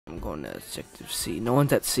I'm going to objective C. No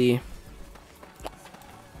one's at C.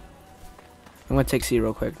 I'm gonna take C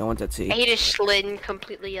real quick. No one's at C. He just slid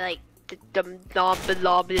completely like the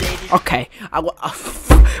Okay.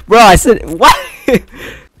 Bro, I said what?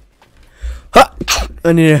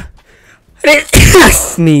 I need to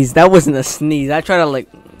sneeze. That wasn't a sneeze. I tried to like.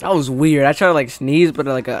 That was weird. I tried to like sneeze, but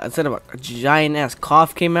like instead of a giant ass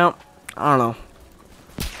cough came out. I don't know.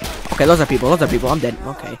 Okay, those are people. Those are people. I'm dead.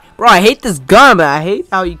 Okay, bro. I hate this gun, but I hate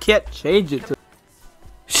how you can't change it.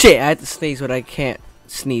 Shit, I had to sneeze, but I can't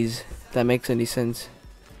sneeze. If that makes any sense.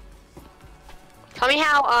 Tell me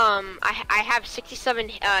how I have 67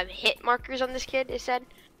 hit markers on this kid. It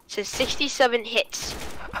says 67 hits,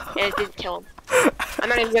 and it didn't kill him. I'm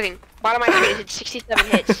not even joking. Bottom of my screen, it said 67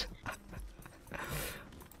 hits.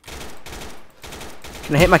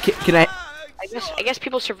 Can I hit my kid? Can I? I guess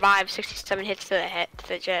people survive 67 hits to the head, to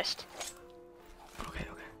the chest. Okay.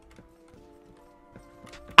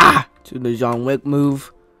 Ah! To the John Wick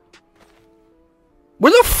move.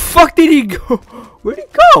 Where the fuck did he go? Where'd he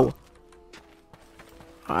go?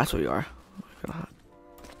 Oh, that's where you are.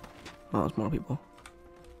 Oh, there's more people.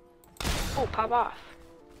 Oh, pop off.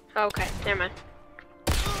 Oh, okay, never mind.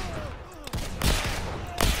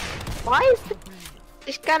 Why is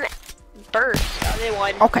this gun burst? Oh, they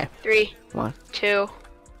won. Okay. 3, 1, 2,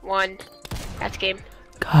 1. That's game.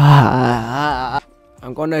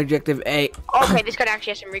 I'm going to objective A. Okay, this gun actually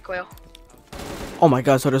has some recoil. Oh my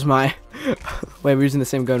god, so does my. Wait, we're using the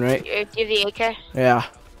same gun, right? You have the AK? Yeah.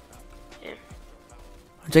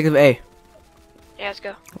 Objective A. Yeah, let's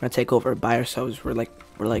go. We're gonna take over by ourselves. We're like,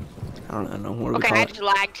 I don't know what we Okay, call I it. just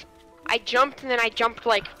lagged. I jumped and then I jumped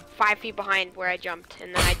like 5 feet behind where I jumped,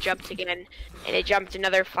 and then I jumped again, and it jumped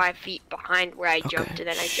another 5 feet behind where I jumped, and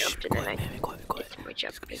then I jumped, and then I did more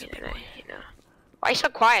jumping, and then I, you know. Why are you so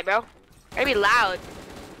quiet, bro? Gotta be loud.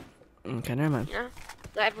 Okay, never mind. You know?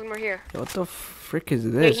 Let everyone more here. Yo, what the frick is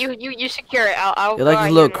this? You secure it. I'll You like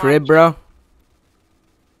this little crib, bro?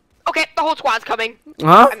 Okay, the whole squad's coming.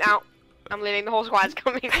 Huh? I'm out. I'm leaving. The whole squad's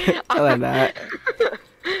coming. I like that.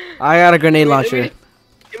 I got a grenade launcher.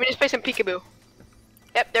 Let me just play some peekaboo.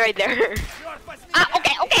 Yep, they're right there.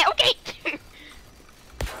 Okay.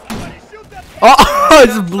 Oh, I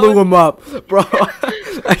just blew him up, bro.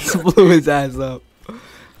 I just blew his ass up.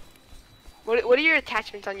 What are your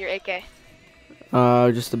attachments on your AK?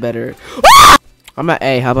 Just a better. I'm at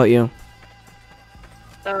A. How about you?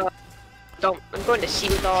 Don't. I'm going to C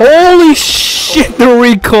with all. Holy shit! The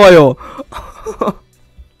recoil.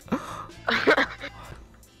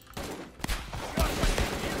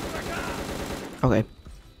 Okay.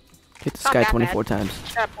 Hit this guy 24 times.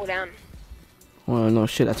 Just gotta pull down. Oh no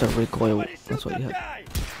shit! That's a recoil. That's what you have.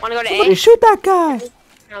 Wanna go to Somebody A? shoot that guy!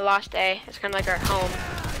 I lost A. It's kind of like our home.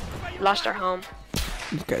 Lost our home.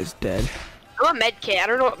 This guy's dead. I'm a med kit. I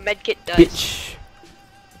don't know what med kit does. Bitch.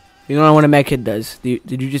 You don't know what a med kit does. Did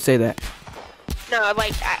you just say that? No,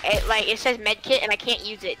 like it says med kit and I can't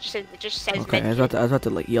use it. It just says Okay, med I was about to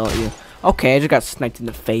like yell at you. Okay, I just got sniped in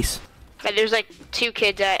the face. But there's like 2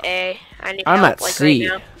 kids at A. I need I'm help, at like, C.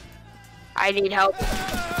 right now. I need help.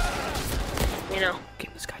 You know. Okay,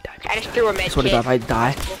 this guy died. I just threw a med I swear to kit. God, if I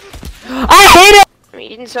die. I hate it! I'm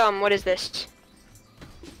eating some. What is this?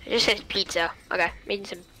 It just says pizza. Okay, I'm eating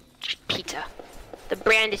some pizza. The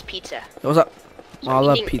brand is pizza. What's up? So I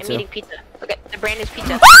love pizza. I'm eating pizza. Okay, the brand is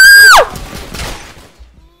pizza.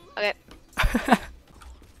 Okay.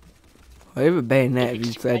 I have a bayonet if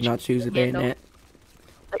you said not to use a bayonet.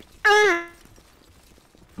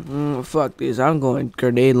 Fuck this. I'm going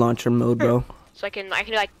grenade launcher mode, bro. So I can like.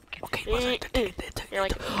 Okay, You know,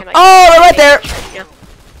 like, oh, they're right there! You know?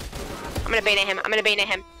 I'm gonna bayonet him.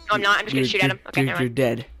 No, I'm not. I'm just gonna shoot at him. Okay, never You're mind.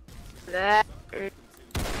 dead. That.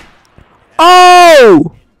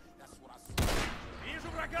 Oh!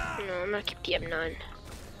 No, I'm gonna keep the M9.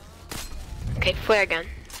 Okay, flare gun.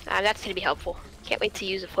 That's gonna be helpful. Can't wait to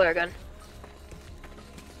use a flare gun.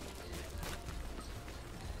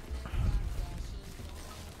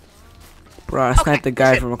 Bro, I sniped the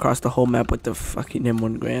guy from across the whole map with the fucking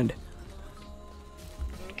M1 Grand.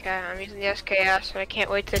 Okay, I'm using the SKS, and I can't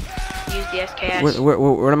wait to use the SKS.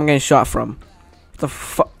 Where am I getting shot from? What the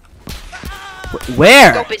fuck?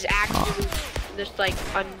 Where? Scope is actually just like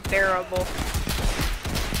unbearable.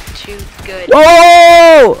 Too good.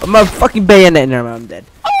 Whoa! I'm a fucking bayonet. Never mind, I'm dead.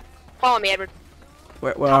 Follow me, Edward.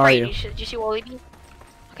 Where Top are right, you? Did you see Wally B?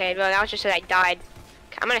 Okay, well, now it's just that I died.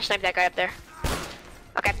 Okay, I'm gonna snipe that guy up there.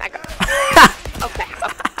 Okay, I got. Okay.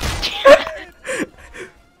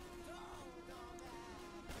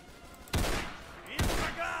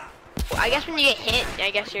 Well, I guess when you get hit, I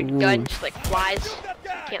guess your gun just like flies.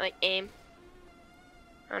 You can't like aim.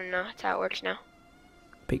 I don't know. That's how it works now.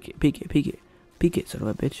 Peek it, peek it, peek it. Peek it, son of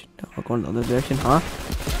a bitch. No, I'll go in the other direction, huh?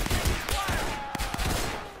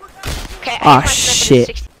 Okay, Ah,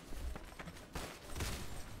 shit.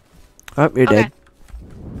 Oh, you're dead.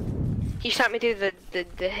 He shot me through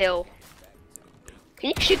the hill.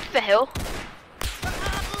 Can you shoot through the hill?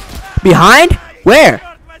 Behind? Where?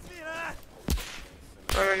 I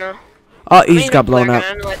don't know. Oh, he just got blown up. I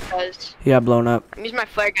don't know what it does. He got blown up. I'm using my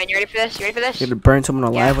flare gun. You ready for this? You ready for this? You're gonna burn someone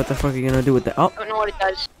alive? Yeah. What the fuck are you gonna do with that? Oh. I don't know what it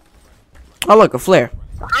does. Oh, look, a flare.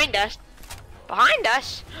 Behind us. Behind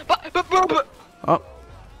us. Oh.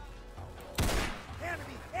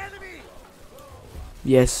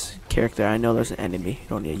 Yes, character, I know there's an enemy. You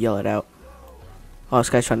don't need to yell it out. Oh, this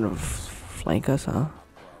guy's trying to flank us, huh?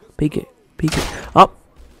 Peek it. Peek it. Oh!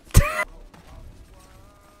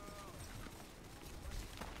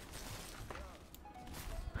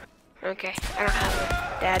 Okay, I don't have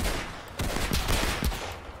a dad.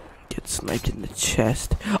 Get sniped in the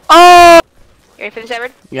chest. Oh! You ready for this,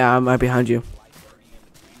 Edward? Yeah, I'm right behind you.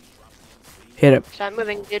 Hit it. Stop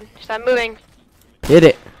moving, dude. Stop moving. Hit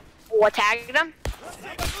it. Oh, I tagged him.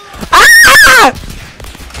 Ah!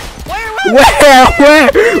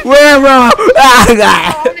 Where, bro?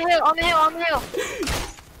 Ah, oh, on the hill, on the hill, on the hill.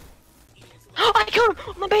 Oh, I killed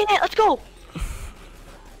him. My bayonet. Let's go.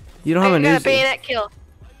 You don't have I got a bayonet kill.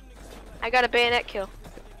 I got a bayonet kill.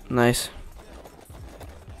 Nice.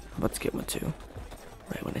 Let's get one too.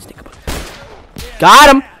 Right when I sneak up.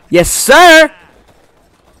 Got him. Yes, sir.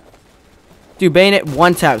 Dude, bayonet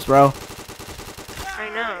one taps, bro. I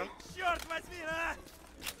know.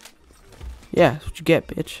 Yeah, that's what you get,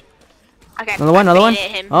 bitch. Okay. Another one, another one.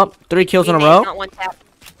 Oh, 3 kills in a row. Not one tap.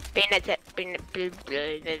 Bayonet tap.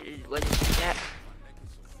 What is that?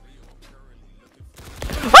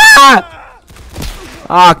 Ah!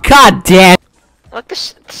 Oh, god damn. I like the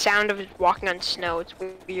sound of walking on snow. It's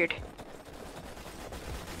weird.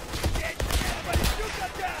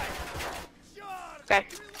 Okay.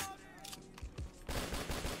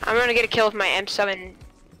 I'm gonna get a kill with my M79,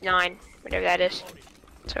 whatever that is.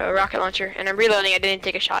 So a rocket launcher, and I'm reloading. I didn't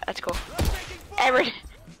take a shot. That's cool. It's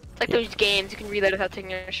like those games you can reload without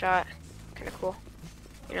taking a shot. Kind of cool.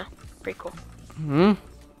 You know, pretty cool. Hmm.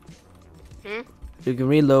 Hmm. You can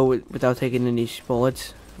reload without taking any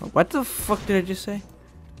bullets. What the fuck did I just say?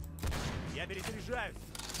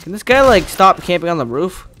 Can this guy like stop camping on the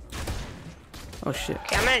roof? Oh shit.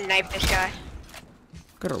 Okay, I'm gonna knife this guy.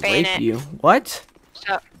 I'm gonna Bayonet. rape you. What?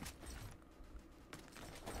 Stop.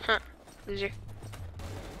 Huh. Loser.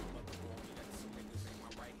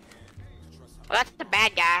 Well, that's the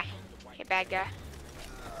bad guy. Hey, bad guy.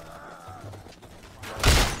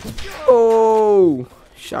 Oh!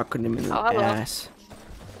 Shotgun him in the hello. ass.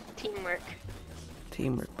 Teamwork.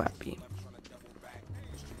 Teamwork, papi.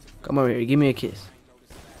 Come over here. Give me a kiss.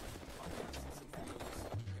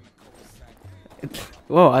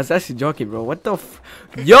 Whoa, I was actually joking, bro. What the f—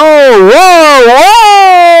 Yo! Whoa!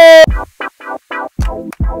 Whoa!